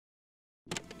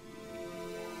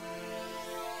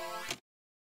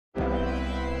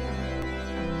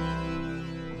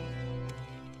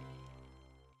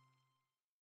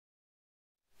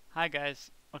Hi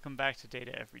guys, welcome back to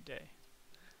Data Every Day.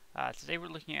 Today we're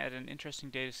looking at an interesting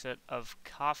data set of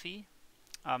coffee.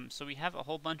 So we have a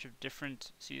whole bunch of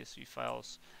different CSV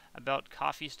files about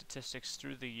coffee statistics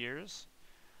through the years.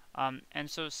 And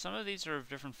so some of these are of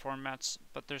different formats,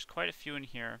 but there's quite a few in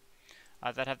here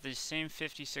that have the same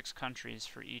 56 countries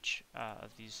for each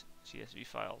of these CSV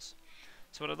files.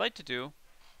 So what I'd like to do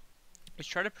is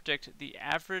try to predict the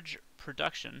average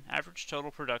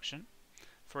total production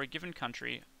for a given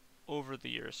country over the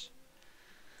years.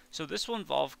 So this will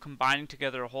involve combining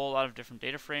together a whole lot of different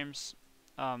data frames,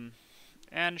 and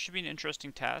it should be an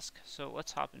interesting task. So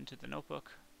let's hop into the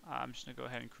notebook. I'm just going to go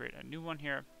ahead and create a new one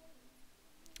here.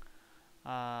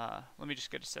 Let me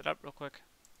just get it set up real quick.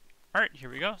 Alright, here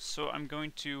we go. So I'm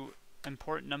going to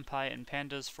import NumPy and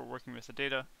Pandas for working with the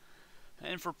data,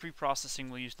 and for pre-processing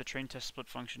we'll use the train test split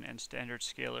function and standard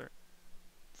scalar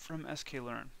from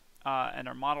sklearn. And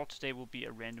our model today will be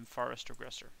a random forest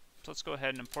regressor. So let's go ahead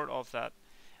and import all of that.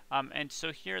 And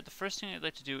so here, the first thing I'd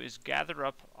like to do is gather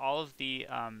up all of the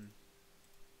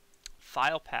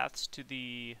file paths to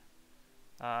the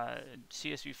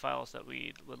CSV files that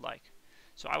we would like.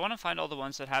 So I want to find all the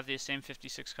ones that have the same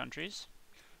 56 countries.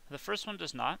 The first one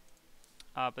does not,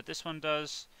 but this one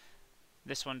does,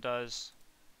 this one does,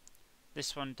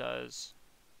 this one does,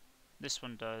 this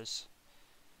one does,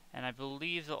 and I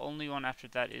believe the only one after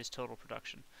that is total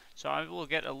production. So I will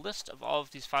get a list of all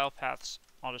of these file paths.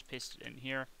 I'll just paste it in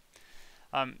here.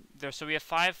 So we have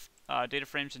 5 data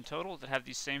frames in total that have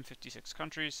these same 56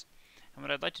 countries. And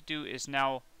what I'd like to do is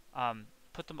now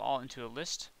put them all into a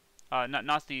list.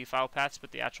 Not the file paths,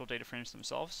 but the actual data frames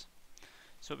themselves.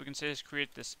 So what we can say is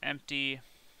create this empty.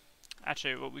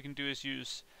 Actually, what we can do is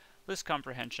use list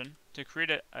comprehension to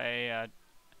create a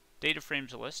data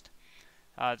frames list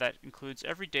that includes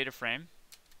every data frame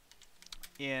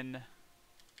in.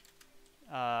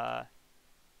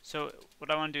 So what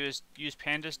I want to do is use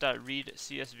Pandas.Read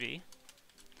Csv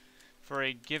for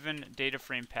a given data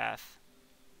frame path.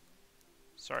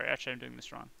 Sorry, actually I'm doing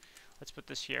this wrong. Let's put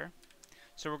this here.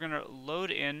 So we're going to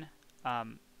load in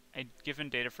a given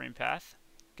data frame path,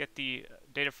 get the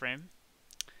data frame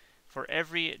for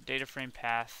every data frame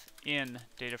path in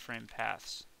data frame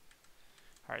paths.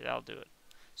 Alright, that'll do it.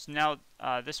 So now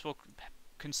this will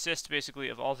consist basically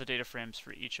of all the data frames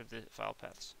for each of the file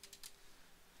paths.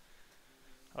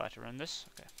 I'll have to run this.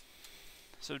 Okay.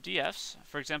 So DFs,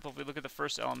 for example, if we look at the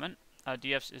first element,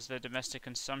 DFs is the domestic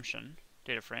consumption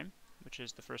data frame, which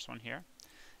is the first one here.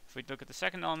 If we look at the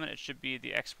second element, it should be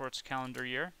the exports calendar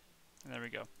year. And there we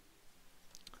go.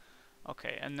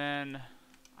 Okay, and then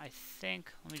I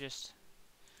think, let me just.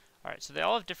 Alright, so they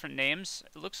all have different names.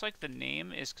 It looks like the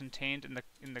name is contained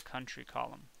in the country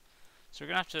column. So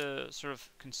we're going to have to sort of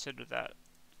consider that.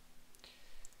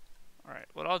 Alright,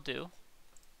 what I'll do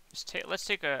is let's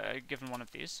take a given one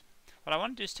of these. What I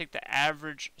want to do is take the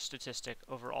average statistic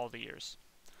over all the years.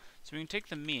 So we can take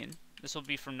the mean. This will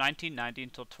be from 1990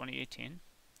 until 2018.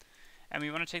 And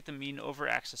we want to take the mean over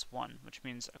axis 1, which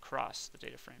means across the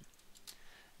data frame.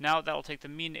 Now that will take the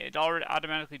mean. It already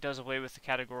automatically does away with the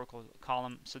categorical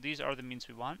column, so these are the means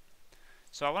we want.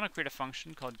 So I want to create a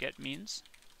function called getMeans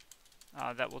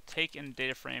that will take in the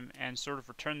data frame and sort of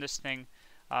return this thing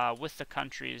with the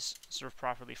countries sort of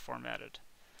properly formatted.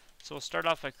 So we'll start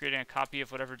off by creating a copy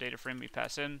of whatever data frame we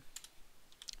pass in,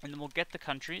 and then we'll get the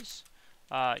countries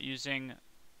using.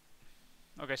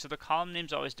 Okay, so the column name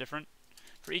is always different.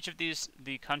 For each of these,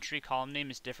 the country column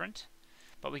name is different,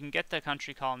 but we can get the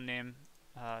country column name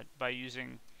by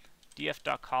using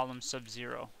df.column sub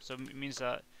 0. So it means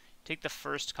take the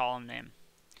first column name,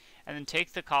 and then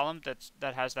take the column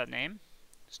that has that name,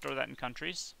 store that in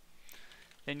countries,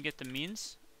 then get the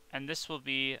means, and this will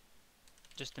be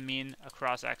just the mean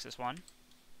across axis 1.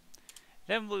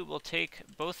 Then we will take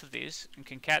both of these and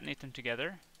concatenate them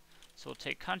together. So we'll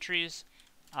take countries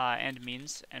and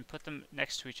means and put them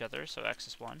next to each other, so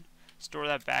axis 1, store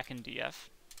that back in df,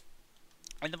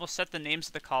 and then we'll set the names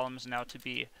of the columns now to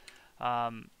be,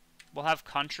 we'll have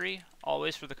country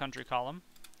always for the country column,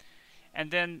 and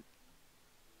then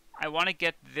I want to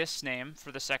get this name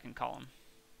for the second column.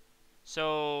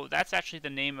 So that's actually the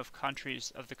name of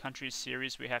countries of the countries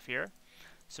series we have here.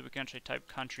 So we can actually type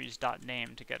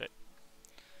countries.name to get it.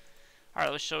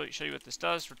 Alright, let's show you what this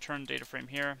does. Return data frame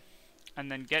here,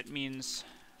 and then get means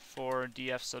for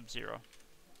df sub 0.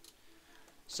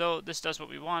 So this does what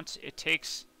we want. It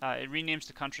takes, it renames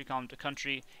the country column to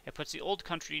country. It puts the old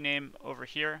country name over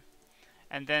here,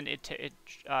 and then it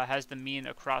has the mean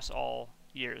across all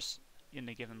years in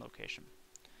the given location.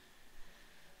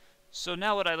 So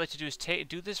now what I'd like to do is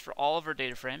do this for all of our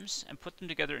data frames and put them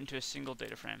together into a single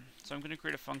data frame. So I'm going to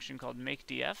create a function called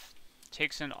makeDF,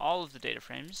 takes in all of the data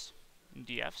frames in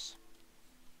DFs,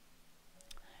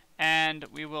 and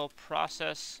we will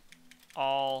process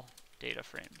all data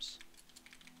frames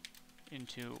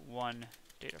into one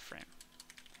data frame.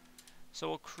 So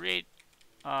we'll create,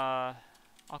 I'll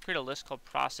create a list called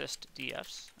processed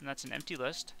DFs, and that's an empty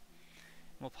list.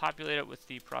 And we'll populate it with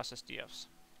the processed DFs.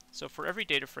 So for every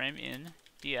data frame in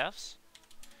DFs,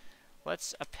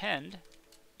 let's append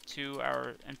to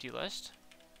our empty list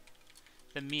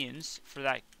the means for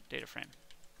that data frame.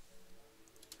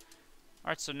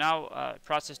 Alright, so now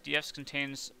processed DFs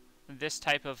contains this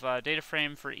type of data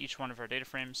frame for each one of our data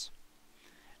frames.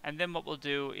 And then what we'll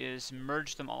do is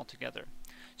merge them all together.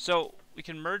 So we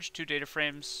can merge two data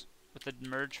frames with the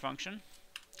merge function.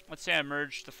 Let's say I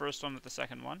merge the first one with the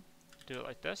second one. Do it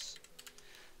like this.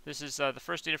 This is the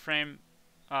first data frame,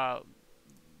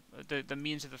 the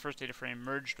means of the first data frame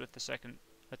merged with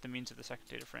the means of the second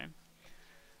data frame.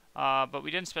 But we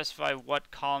didn't specify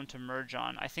what column to merge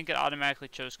on. I think it automatically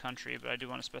chose country, but I do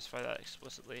want to specify that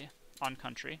explicitly on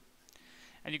country.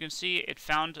 And you can see it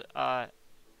found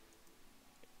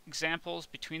examples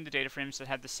between the data frames that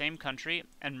had the same country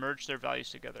and merged their values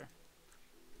together.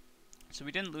 So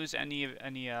we didn't lose any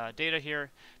data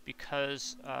here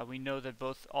because we know that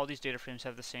all these data frames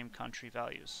have the same country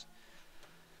values.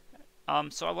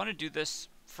 So I want to do this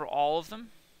for all of them.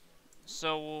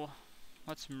 So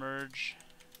let's merge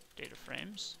data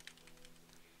frames.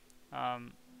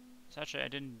 So actually I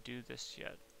didn't do this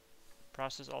yet.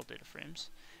 Process all data frames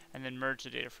and then merge the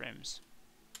data frames.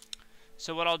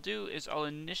 So what I'll do is I'll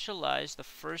initialize the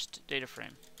first data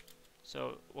frame.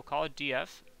 So we'll call it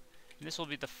DF, and this will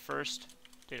be the first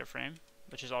data frame,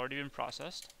 which has already been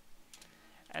processed.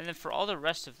 And then for all the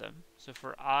rest of them, so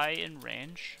for I in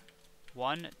range,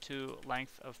 1 to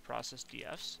length of processed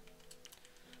DFs.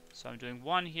 So I'm doing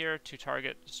 1 here to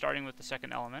target, starting with the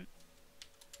second element.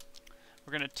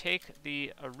 We're going to take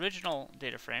the original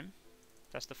data frame,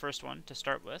 that's the first one to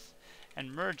start with,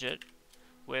 and merge it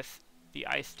with the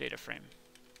ith data frame.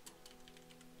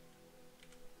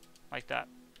 Like that.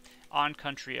 On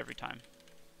country every time.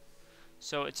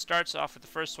 So it starts off with the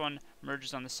first one,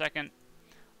 merges on the second,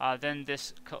 then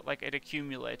this, it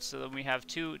accumulates. So then we have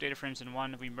 2 data frames in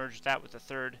one, we merge that with the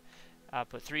third,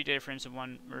 put 3 data frames in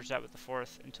one, merge that with the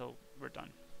fourth until we're done.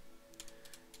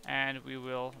 And we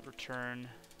will return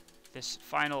this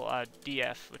final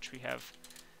DF, which we have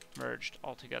merged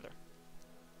all together.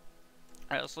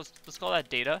 Alright, let's call that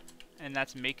data, and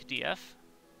that's make DF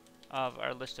of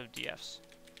our list of DFs.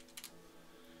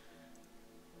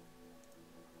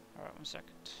 Alright, 1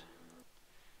 second.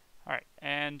 Alright,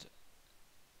 and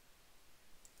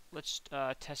let's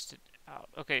test it out.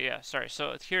 Okay, yeah, sorry.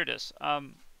 So here it is.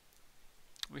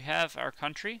 We have our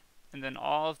country, and then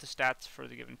all of the stats for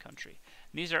the given country.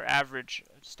 And these are average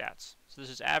stats. So this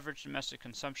is average domestic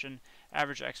consumption,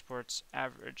 average exports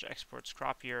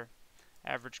crop year,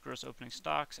 average gross opening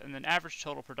stocks, and then average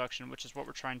total production, which is what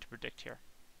we're trying to predict here.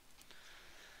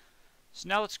 So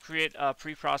now let's create a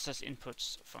preprocess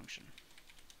inputs function.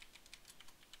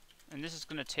 And this is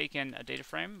going to take in a data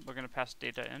frame. We're going to pass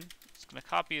data in. It's going to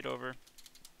copy it over.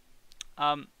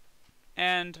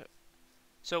 And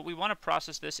so we want to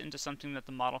process this into something that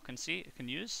the model can see, it can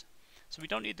use. So we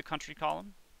don't need the country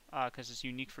column because it's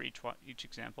unique for each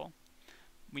example.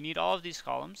 We need all of these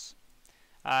columns.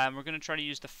 We're going to try to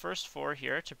use the first 4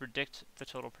 here to predict the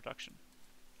total production.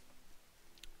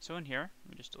 So in here,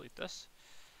 let me just delete this.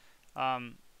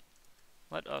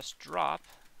 Let us drop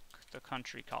the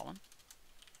country column.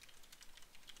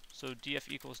 So df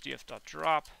equals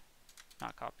df.drop,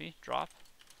 not copy, drop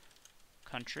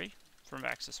country from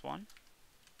axis 1.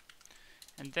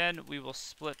 And then we will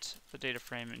split the data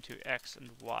frame into x and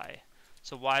y.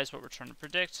 So y is what we're trying to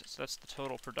predict, so that's the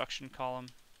total production column.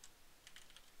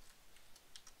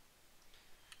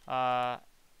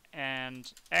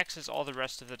 And x is all the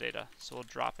rest of the data, so we'll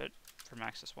drop it from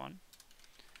axis 1.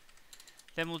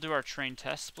 Then we'll do our train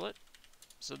test split.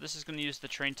 So this is going to use the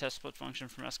train test split function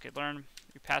from sklearn.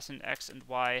 We pass in x and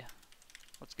y.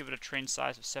 Let's give it a train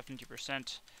size of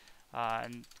 70%,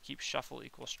 and keep shuffle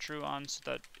equals true on so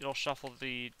that it'll shuffle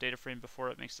the data frame before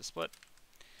it makes the split.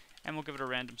 And we'll give it a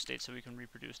random state so we can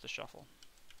reproduce the shuffle.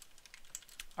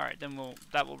 Alright, then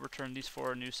that will return these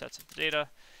 4 new sets of the data: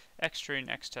 x train,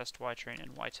 x test, y train,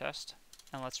 and y test.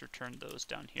 And let's return those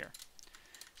down here.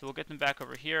 So we'll get them back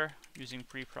over here using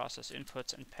preprocess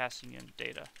inputs and passing in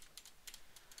data.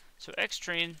 So x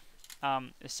train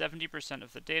is 70%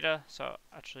 of the data, so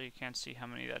actually you can't see how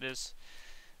many that is,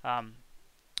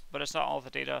 but it's not all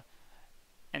the data.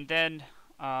 And then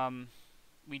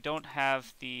we don't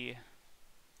have the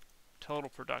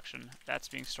total production. That's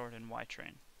being stored in y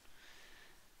train.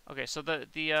 Okay, so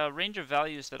the range of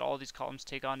values that all these columns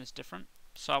take on is different.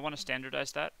 So I want to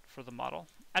standardize that for the model.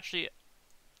 Actually,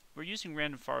 we're using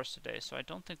random forest today, so I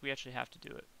don't think we actually have to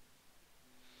do it.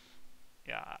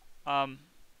 Yeah.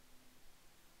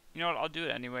 You know what? I'll do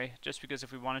it anyway, just because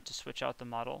if we wanted to switch out the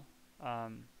model,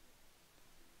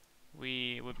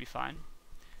 we would be fine.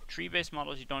 Tree-based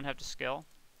models you don't have to scale,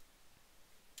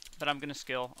 but I'm going to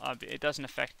scale. It doesn't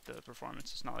affect the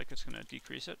performance. It's not like it's going to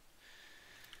decrease it.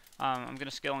 I'm going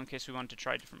to scale in case we want to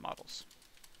try different models.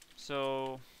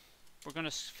 So we're going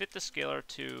to fit the scalar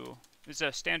to, it's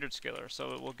a standard scalar,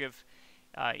 so it will give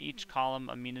each column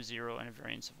a mean of 0 and a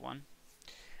variance of 1.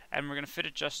 And we're going to fit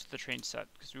it just to the trained set,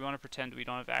 because we want to pretend we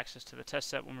don't have access to the test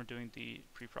set when we're doing the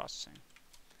pre-processing.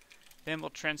 Then we'll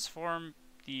transform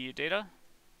the data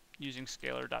using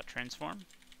scalar.transform.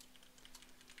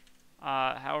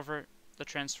 However, the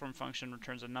transform function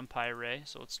returns a numpy array,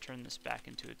 so let's turn this back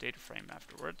into a data frame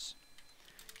afterwards,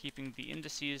 keeping the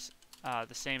indices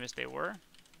the same as they were,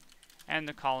 and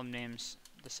the column names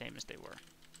the same as they were.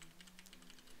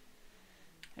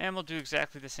 And we'll do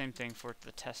exactly the same thing for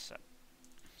the test set.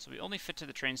 So we only fit to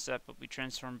the trained set, but we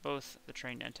transform both the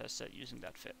trained and test set using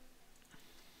that fit.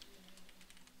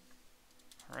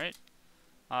 Alright,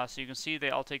 so you can see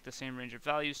they all take the same range of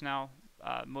values now.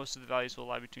 Most of the values will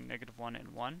lie between -1 and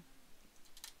 1.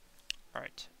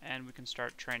 Alright, and we can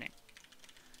start training.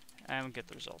 And we'll get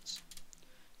the results.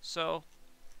 So,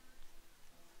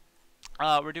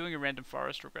 we're doing a random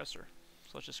forest regressor.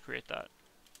 So let's just create that.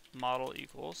 Model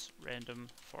equals random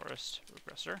forest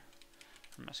regressor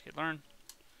from sklearn.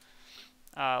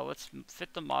 Let's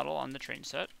fit the model on the train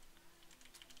set.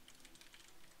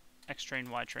 Xtrain,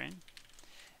 Ytrain.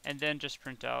 And then just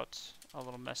print out a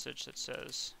little message that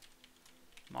says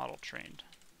model trained.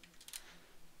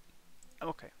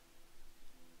 Okay.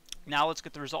 Now let's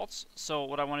get the results. So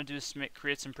what I want to do is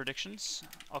create some predictions.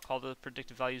 I'll call the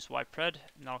predicted values ypred,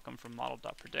 and that'll come from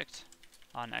model.predict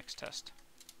on xtest.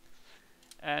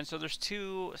 And so there's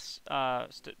two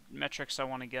metrics I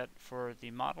want to get for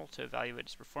the model to evaluate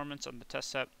its performance on the test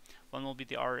set. One will be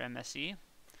the Rmse.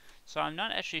 So I'm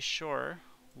not actually sure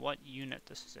what unit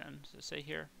this is in. Does it say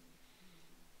here?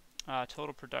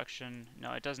 Total production.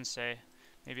 No, it doesn't say.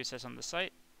 Maybe it says on the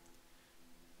site.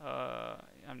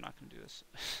 I'm not going to do this.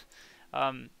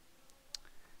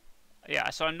 Yeah,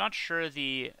 so I'm not sure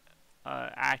the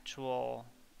actual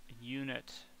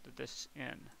unit that this is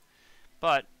in.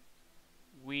 But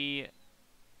the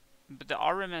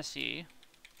Rmse,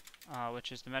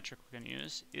 which is the metric we're going to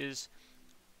use, is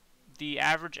the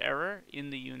average error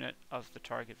in the unit of the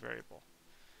target variable.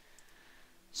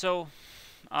 So,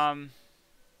 to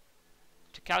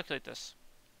calculate this,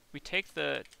 we take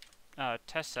the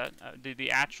test set,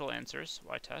 the actual answers,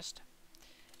 ytest,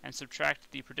 and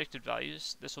subtract the predicted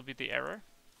values. This will be the error.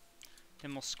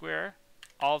 Then we'll square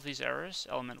all of these errors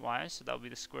element-wise, so that will be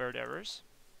the squared errors.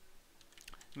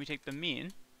 And we take the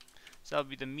mean, so that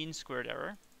will be the mean squared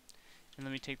error. And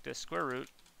then we take the square root,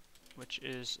 which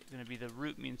is going to be the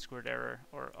root mean squared error,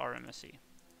 or Rmse. And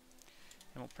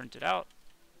we'll print it out.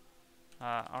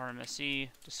 Rmse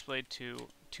displayed to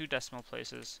 2 decimal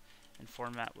places and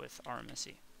format with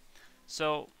Rmse.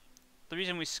 So the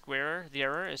reason we square the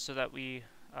error is so that we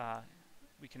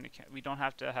don't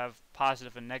have to have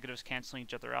positive and negatives canceling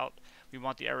each other out. We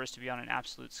want the errors to be on an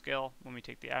absolute scale when we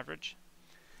take the average.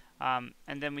 And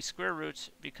then we square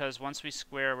root because once we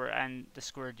square, we're in the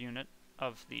squared unit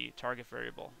of the target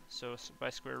variable. So by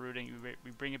square rooting,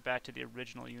 we bring it back to the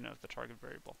original unit of the target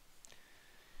variable.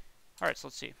 Alright, so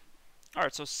let's see.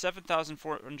 Alright, so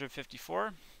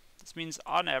 7,454. This means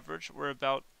on average we're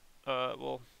about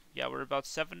we're about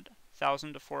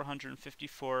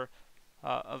 7,454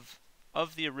 of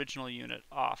the original unit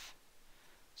off.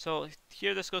 So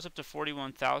here this goes up to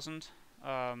 41,000.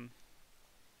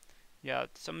 Yeah,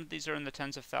 some of these are in the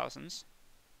tens of thousands.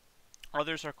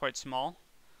 Others are quite small.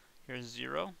 Here's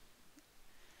 0.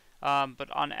 But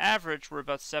on average we're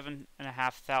about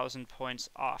 7,500 points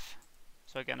off.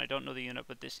 So again, I don't know the unit,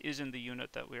 but this is in the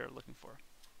unit that we are looking for.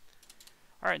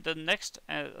 Alright, the next,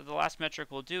 the last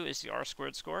metric we'll do is the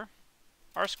R-squared score.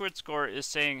 R-squared score is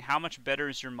saying how much better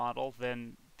is your model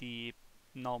than the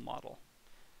null model.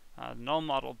 The null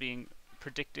model being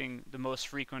predicting the most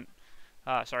frequent,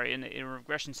 in a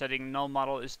regression setting, null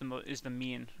model is the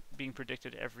mean being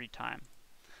predicted every time.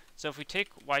 So if we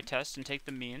take ytest and take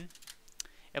the mean,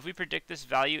 if we predict this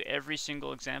value every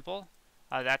single example,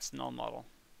 that's null model,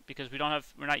 because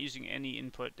we're not using any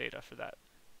input data for that.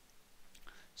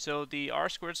 So the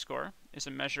R-squared score is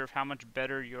a measure of how much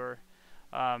better your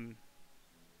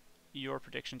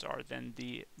predictions are than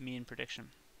the mean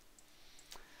prediction.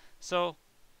 So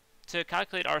to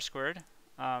calculate R-squared,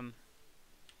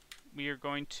 we are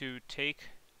going to take,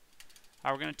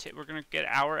 we're going to get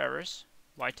our errors,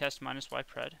 ytest minus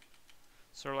ypred,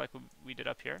 sort of like we did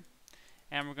up here,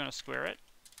 and we're going to square it.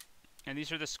 And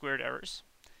these are the squared errors.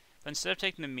 But instead of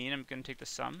taking the mean, I'm going to take the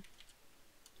sum.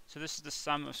 So this is the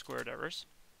sum of squared errors.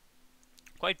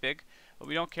 Quite big, but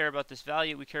we don't care about this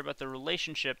value. We care about the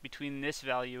relationship between this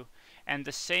value and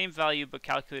the same value but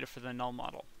calculated for the null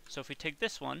model. So if we take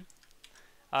this one,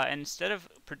 and instead of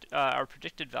our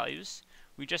predicted values,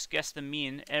 we just guess the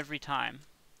mean every time,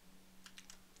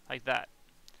 like that.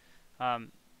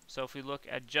 So if we look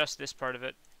at just this part of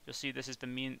it, you'll see this is the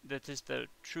mean, that is the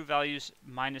true values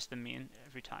minus the mean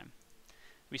every time.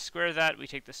 We square that, we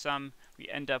take the sum, we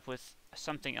end up with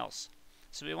something else.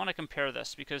 So we want to compare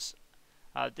this because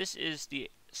this is the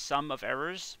sum of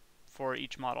errors for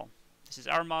each model. This is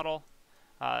our model,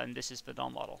 and this is the null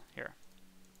model here.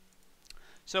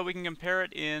 So we can compare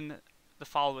it in the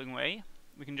following way.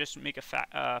 We can just make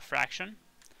a fraction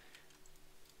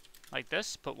like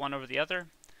this, put one over the other,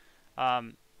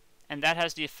 and that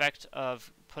has the effect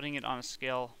of putting it on a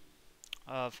scale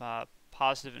of 0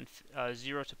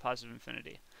 to positive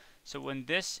infinity. So when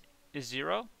this is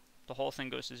 0, the whole thing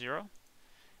goes to 0.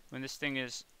 When this thing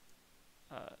is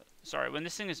when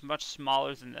this thing is much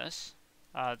smaller than this,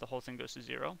 the whole thing goes to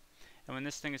 0. And when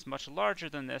this thing is much larger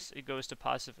than this, it goes to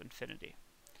positive infinity.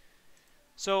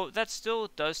 So that still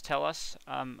does tell us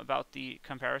about the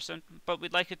comparison, but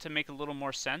we'd like it to make a little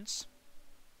more sense.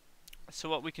 So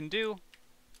what we can do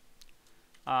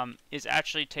is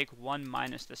actually take 1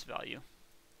 minus this value.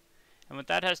 And what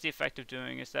that has the effect of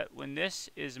doing is that when this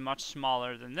is much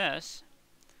smaller than this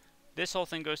whole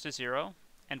thing goes to 0,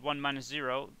 and 1 minus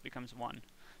 0 becomes 1.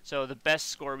 So the best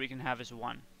score we can have is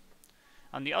 1.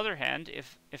 On the other hand,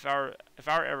 if our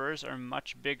errors are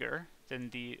much bigger than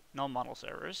the null model's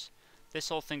errors, this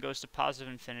whole thing goes to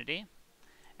positive infinity,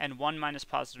 and 1 minus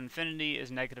positive infinity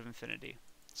is negative infinity.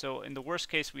 So in the worst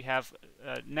case, we have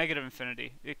negative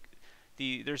infinity.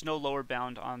 There's no lower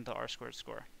bound on the r-squared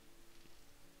score.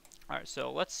 Alright,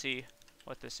 so let's see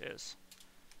what this is.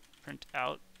 Print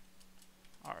out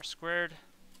r-squared,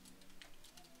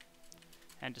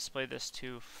 and display this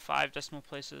to 5 decimal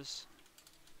places,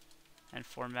 and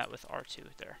format with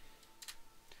R2 there.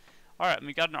 Alright, and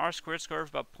we got an r-squared score of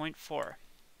about 0.4.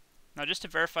 Now just to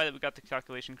verify that we got the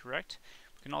calculation correct,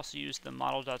 we can also use the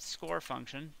model.score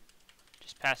function,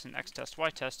 just pass in xtest,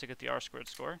 ytest to get the r-squared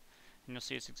score, and you'll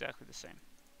see it's exactly the same.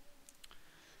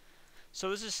 So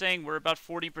this is saying we're about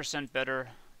 40% better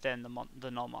than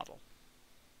the null model.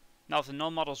 Now if the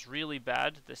null model is really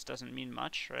bad, this doesn't mean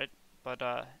much, right? But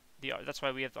that's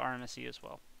why we have the Rmse as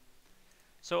well.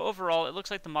 So overall, it looks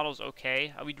like the model is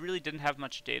okay. We really didn't have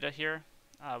much data here.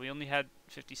 We only had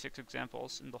 56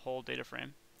 examples in the whole data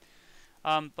frame.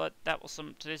 But that was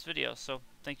today's video, so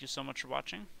thank you so much for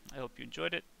watching. I hope you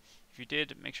enjoyed it. If you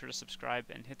did, make sure to subscribe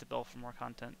and hit the bell for more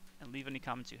content, and leave any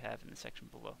comments you have in the section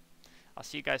below. I'll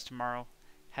see you guys tomorrow.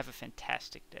 Have a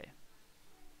fantastic day.